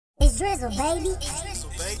Drizzo, baby.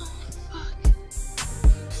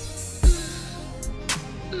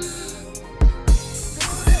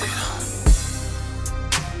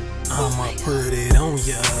 I'ma put it on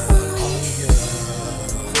ya,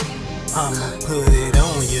 I'ma put it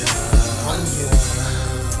on ya,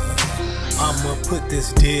 I'ma put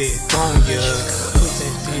this dick on ya, put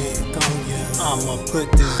that dick on ya. I'ma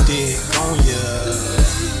put this dick on ya.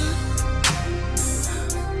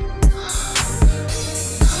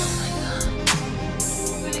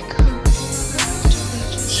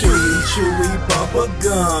 Chewy bubble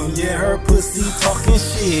gum, yeah, her pussy talking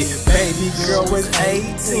shit. Baby girl was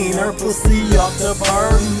 18, her pussy off the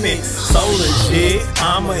permit. So legit,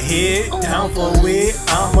 I'm a hit, down for it,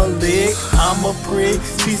 I'm a lick, I'm a prick.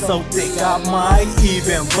 She so thick I might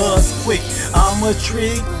even bust quick. I'm a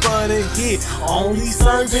trick for the hit, only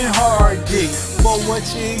serving hard dick. For a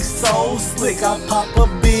chick so slick, I pop a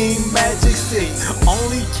beam magic stick.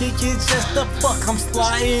 Only kick it just to fuck, I'm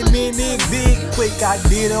sliding in it big quick. I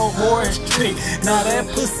did a horse trick, now that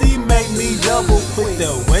pussy make me double quick. The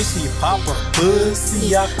way she pop her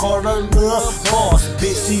pussy, I call her love boss.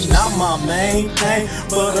 Bitch, she not my main thing,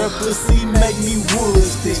 but her pussy make me wood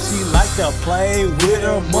stick. She like to play with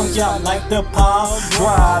her monkey, I like to pop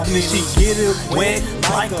drive. And she get it wet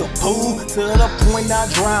like a pool, to the point I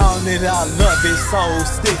drown it. I love it so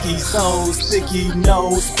sticky,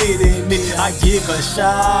 no spit in it. I give a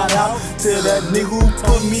shout out to the nigga who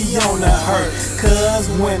put me on the hurt. Cause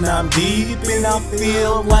when I'm deep and I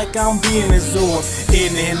feel like I'm being absorbed,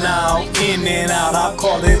 in and out, I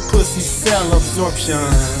call it pussy cell absorption.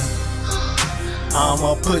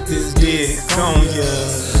 I'ma put this dick on ya,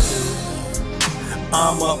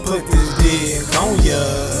 I'ma put this dick on ya,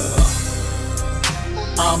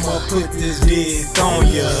 I'ma put this dick on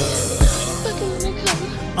ya,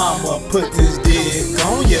 I'ma put this dick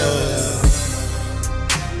on ya,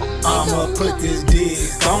 I'ma put this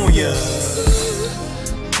dick on ya,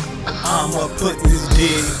 I'ma put this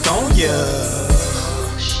dick on ya,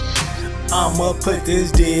 I'ma put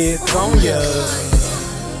this dick on ya,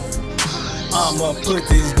 I'ma put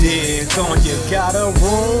this dick on ya. Got a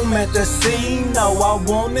room at the scene, no, I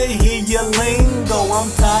wanna hear your lingo. I'm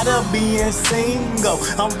tired of being single,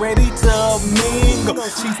 I'm ready to mingle.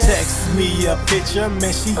 She texts me a picture,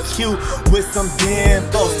 man, she cute with some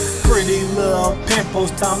dimples. Pretty little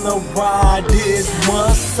pimples, time to ride this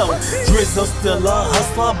muscle. Drizzo still a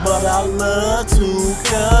hustler, but I love to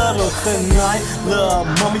cuddle tonight. Little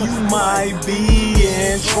mama, you might be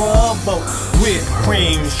in trouble. Whipped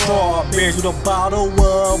cream, strawberries with a bottle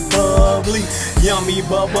of bubbly, yummy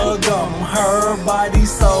bubble gum. Her body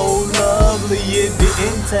so lovely, it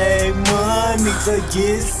didn't take money to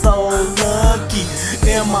get so lucky.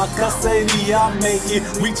 In my custody, I make it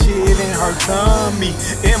reach it in her tummy.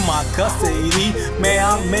 In my custody, man,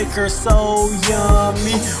 I make her so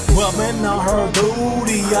yummy. Rubbing on her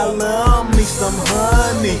booty, I love me some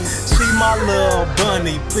honey. She my little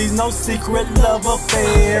bunny, please no secret love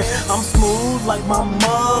affair. I'm smooth like my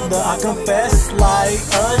mother, I confess like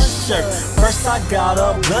Usher. First I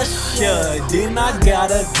gotta blush ya, then I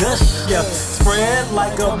gotta gush ya. Spread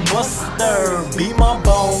like a mustard, be my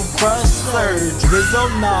bone crusher. Drizzo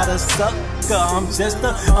not a sucker, I'm just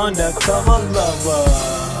a undercover lover.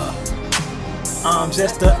 I'm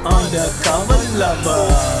just a undercover lover.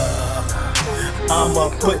 I'ma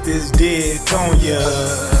put this dick on ya,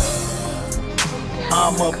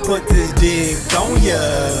 I'ma put this dick on ya,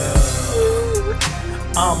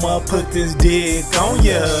 I'ma put this dick on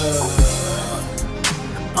ya,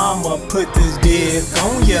 I'ma put this dick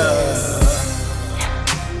on ya,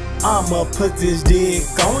 I'ma put this dick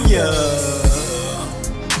on ya,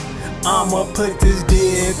 I'ma put this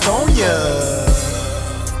dick on ya,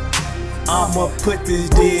 I'ma put this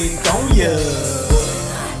dick on ya,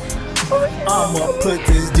 I'ma put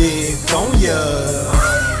this dick on ya.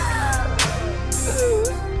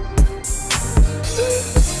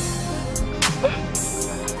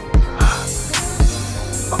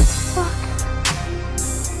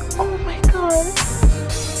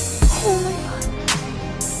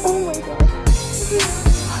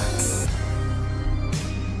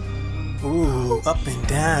 Ooh, up and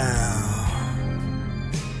down,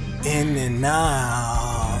 in and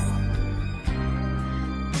out.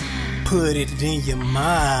 Put it in your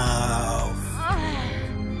mouth,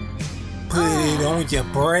 put it on your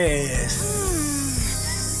breast,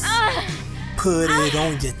 put it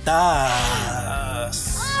on your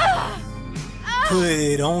thighs, put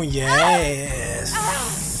it on your ass,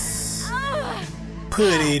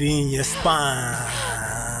 put it in your spine.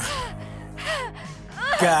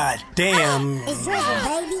 God damn. It's Drizzo,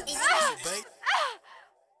 baby.